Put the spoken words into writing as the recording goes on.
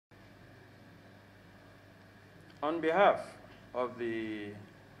On behalf of the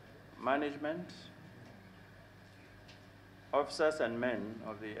management, officers and men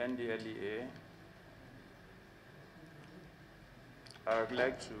of the NDLEA, I would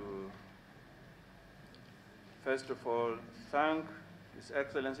like to, first of all, thank His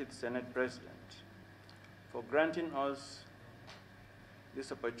Excellency the Senate President for granting us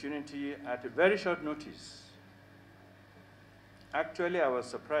this opportunity at a very short notice. Actually, I was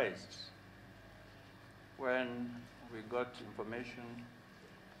surprised when we got information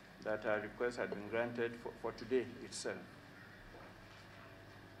that our request had been granted for today itself.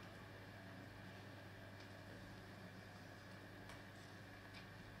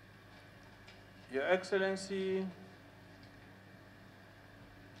 Your Excellency,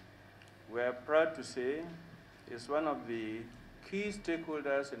 we are proud to say, is one of the key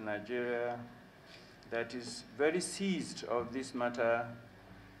stakeholders in Nigeria that is very seized of this matter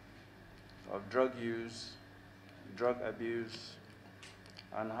of drug use, drug abuse,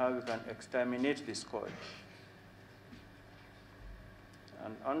 and how we can exterminate this scourge.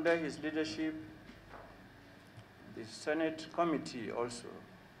 And under his leadership, the Senate committee also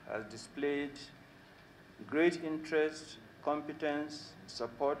has displayed great interest, competence,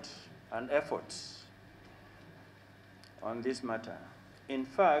 support, and efforts on this matter. In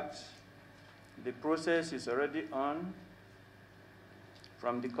fact, the process is already on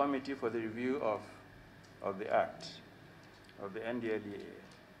from the Committee for the Review of the Act of the NDLEA.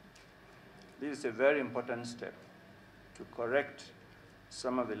 This is a very important step to correct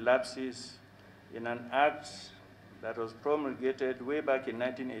some of the lapses in an act that was promulgated way back in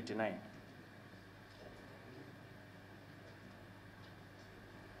 1989.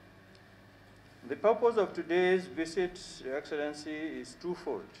 The purpose of today's visit, Your Excellency, is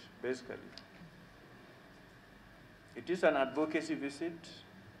twofold, basically. It is an advocacy visit,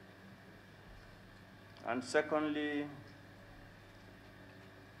 and secondly,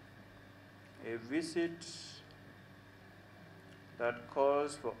 a visit that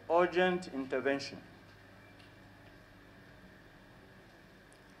calls for urgent intervention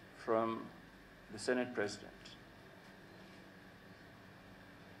from the Senate President.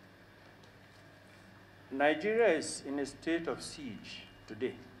 Nigeria is in a state of siege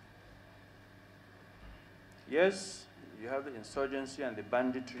today. Yes, you have the insurgency and the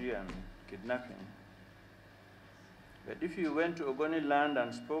banditry and kidnapping. But if you went to Ogoni land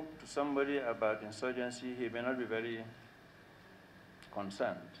and spoke to somebody about insurgency, he may not be very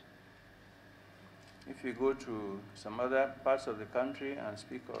concerned. If you go to some other parts of the country and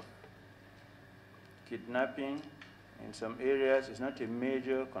speak of kidnapping in some areas, it's not a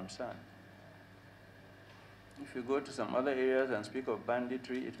major concern. If you go to some other areas and speak of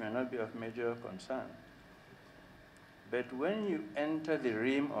banditry, it may not be of major concern. But when you enter the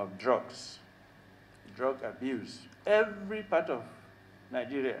realm of drugs, drug abuse, every part of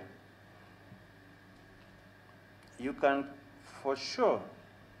Nigeria, you can for sure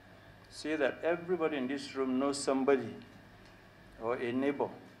say that everybody in this room knows somebody or a neighbor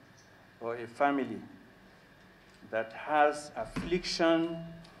or a family that has affliction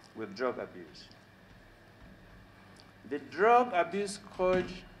with drug abuse. The drug abuse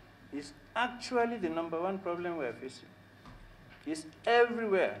scourge is actually the #1 problem we are facing. It's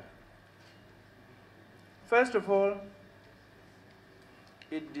everywhere. First of all,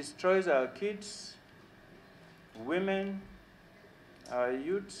 it destroys our kids, women, our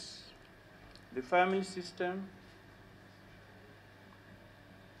youths, the family system.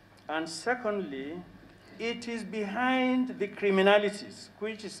 And secondly, it is behind the criminalities,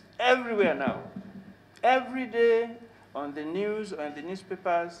 which is everywhere now. Every day on the news or in the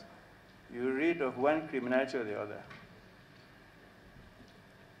newspapers, you read of one criminality or the other.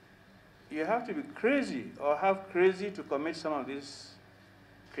 You have to be crazy or have crazy to commit some of these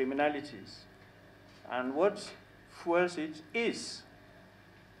criminalities. And what fuels it is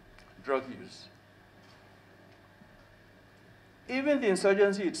drug use. Even the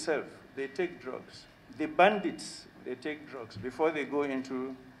insurgency itself, they take drugs. The bandits, they take drugs before they go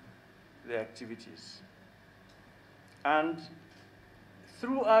into their activities. And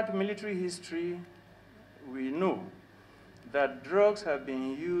throughout military history, we know that drugs have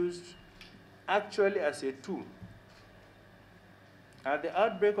been used actually as a tool. At the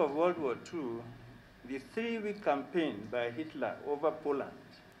outbreak of World War II, the 3-week campaign by Hitler over Poland,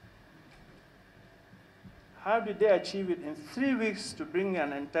 how did they achieve it in 3 weeks to bring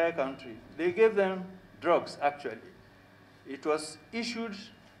an entire country? They gave them drugs, actually. It was issued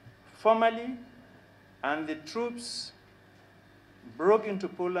formally, and the troops broke into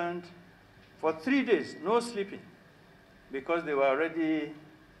Poland for 3 days, no sleeping, because they were already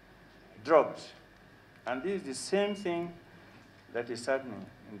drugged And this is the same thing that is happening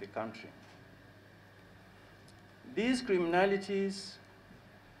in the country. These criminalities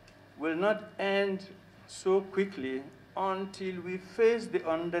will not end so quickly until we face the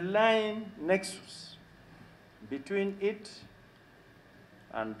underlying nexus between it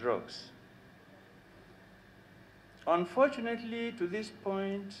and drugs. Unfortunately, to this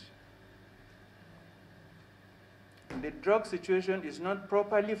point, the drug situation is not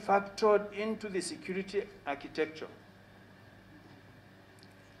properly factored into the security architecture.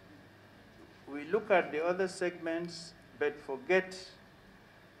 We look at the other segments, but forget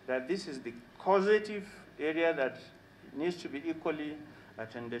that this is the causative area that needs to be equally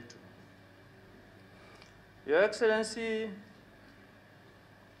attended to. Your Excellency,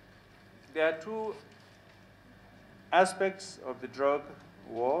 there are two aspects of the drug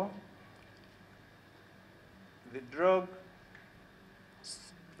war: the drug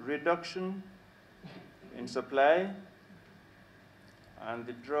reduction in supply and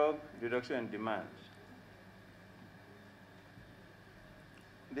the drug reduction in demand.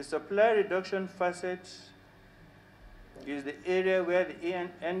 The supply reduction facet is the area where the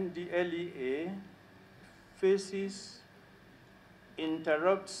NDLEA faces,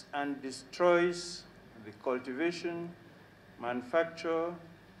 interrupts, and destroys the cultivation, manufacture,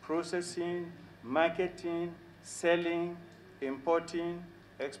 processing, marketing, selling, importing,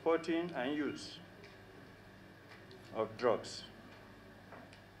 exporting, and use of drugs.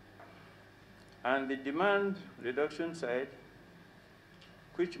 And the demand reduction side,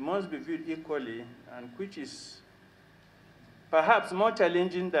 which must be viewed equally and which is perhaps more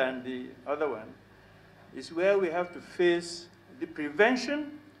challenging than the other one, is where we have to face the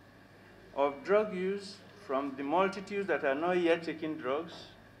prevention of drug use from the multitudes that are not yet taking drugs,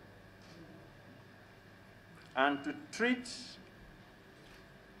 and to treat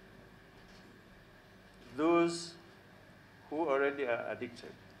those who already are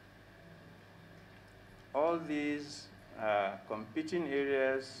addicted. All these are competing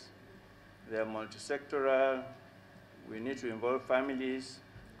areas. They are multi-sectoral. We need to involve families,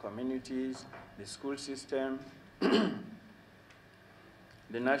 communities, the school system, the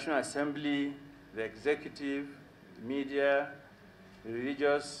National Assembly, the executive, the media, the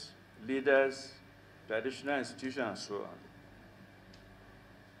religious leaders, traditional institutions, and so on.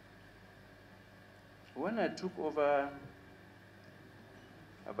 When I took over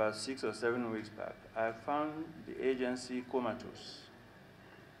about 6 or 7 weeks back, I found the agency comatose.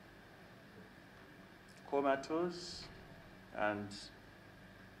 Comatose, and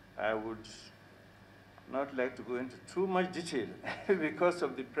I would not like to go into too much detail because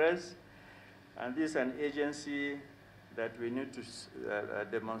of the press, and this is an agency that we need to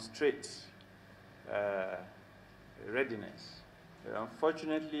demonstrate readiness.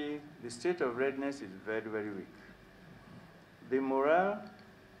 Unfortunately, the state of readiness is very, very weak. The morale,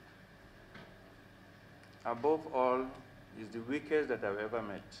 above all, is the weakest that I've ever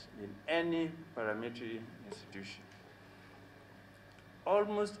met in any paramilitary institution.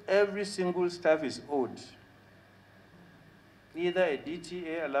 Almost every single staff is owed either a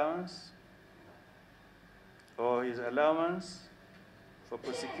DTA allowance or his allowance for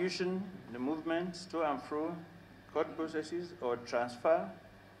prosecution, the movement, to and fro, court processes, or transfer,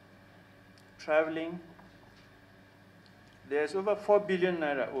 traveling. There's over 4 billion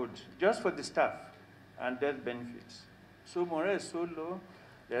naira owed just for the staff and death benefits. So morale is so low,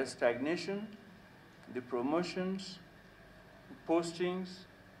 there's stagnation, the promotions, postings,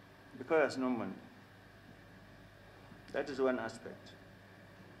 because there's no money. That is one aspect.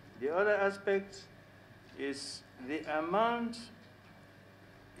 The other aspect is the amount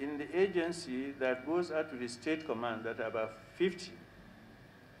in the agency that goes out to the state command, that are about 50.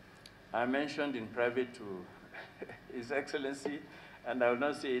 I mentioned in private to His Excellency, and I will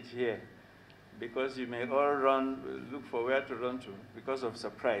not say it here, because you may all look for where to run to because of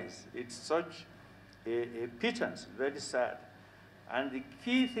surprise. It's such a pittance, very sad. And the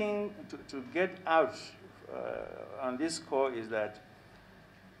key thing to get out on this score is that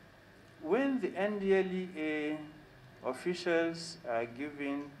when the NDLEA officials are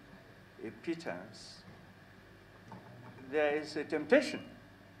given a pittance, there is a temptation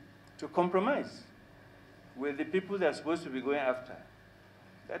to compromise with the people they're supposed to be going after.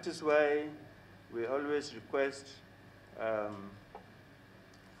 That is why we always request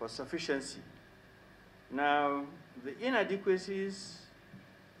for sufficiency. Now, the inadequacies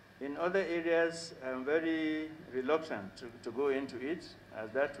in other areas, I'm very reluctant to go into it, as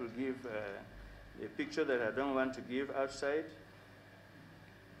that will give a picture that I don't want to give outside.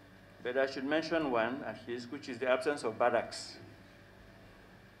 But I should mention one, at least, which is the absence of barracks.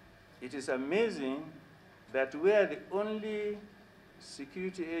 It is amazing that we are the only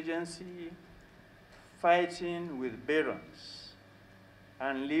security agency fighting with barons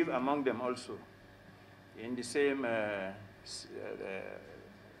and live among them also in the same,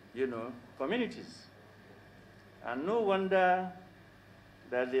 communities. And no wonder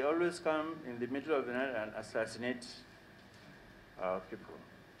that they always come in the middle of the night and assassinate our people.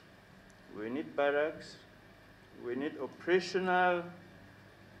 We need barracks. We need operational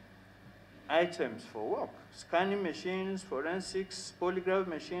items for work, scanning machines, forensics, polygraph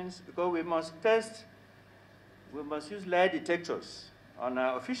machines, because we must test, we must use lie detectors on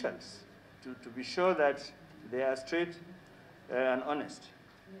our officials to be sure that they are straight and honest.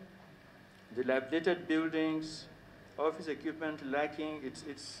 Dilapidated buildings, office equipment lacking,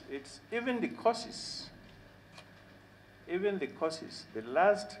 it's even the courses. Even the courses. The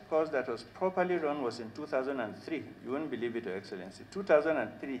last course that was properly run was in 2003. You won't believe it, Your Excellency.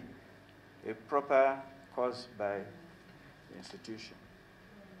 2003, a proper course by the institution.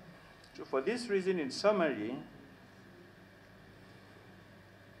 So for this reason, in summary,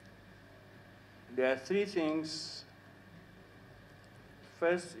 there are three things.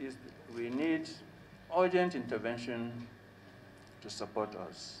 First is we need urgent intervention to support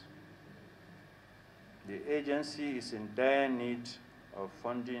us. The agency is in dire need of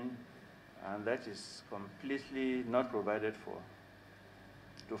funding, and that is completely not provided for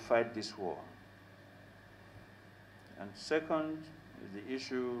to fight this war. And second is the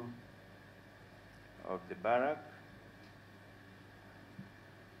issue of the barrack.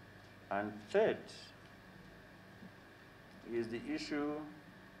 And third is the issue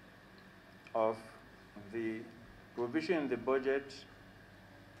of the provision in the budget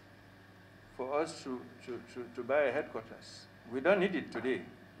for us to buy a headquarters. We don't need it today,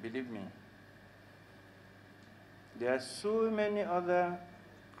 believe me. There are so many other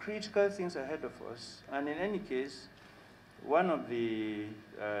critical things ahead of us, and in any case, one of the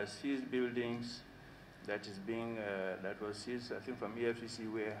seized buildings that is being, that was seized, I think from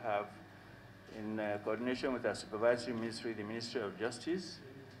EFCC, we have, in coordination with our supervisory ministry, the Ministry of Justice,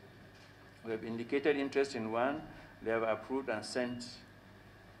 we have indicated interest in one. They have approved and sent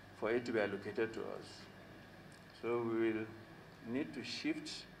for it to be allocated to us. So we will need to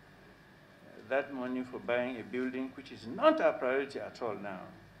shift that money for buying a building, which is not our priority at all now,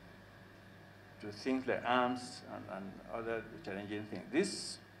 to things like arms and other challenging things.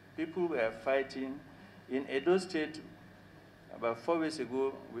 These people were fighting in Edo State. About 4 weeks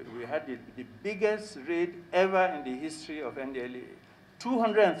ago, we had the biggest raid ever in the history of NDLEA,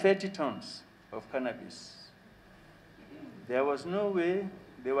 230 tons of cannabis. There was no way.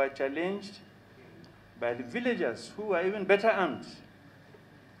 They were challenged by the villagers who were even better armed.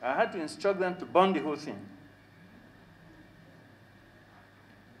 I had to instruct them to burn the whole thing.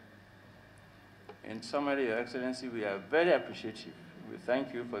 In summary, Your Excellency, we are very appreciative. We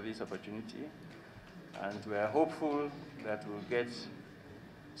thank you for this opportunity, and we are hopeful that we'll get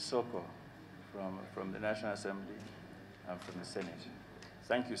succor from the National Assembly and from the Senate.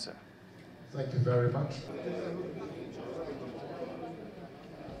 Thank you, sir. Thank you very much.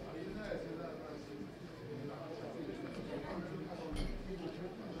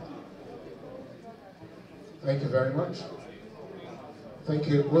 Thank you very much. Thank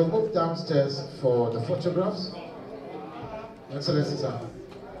you. We'll move downstairs for the photographs. Excellency, sir.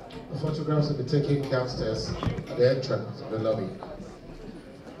 The photographs will be taken downstairs at the entrance of the lobby.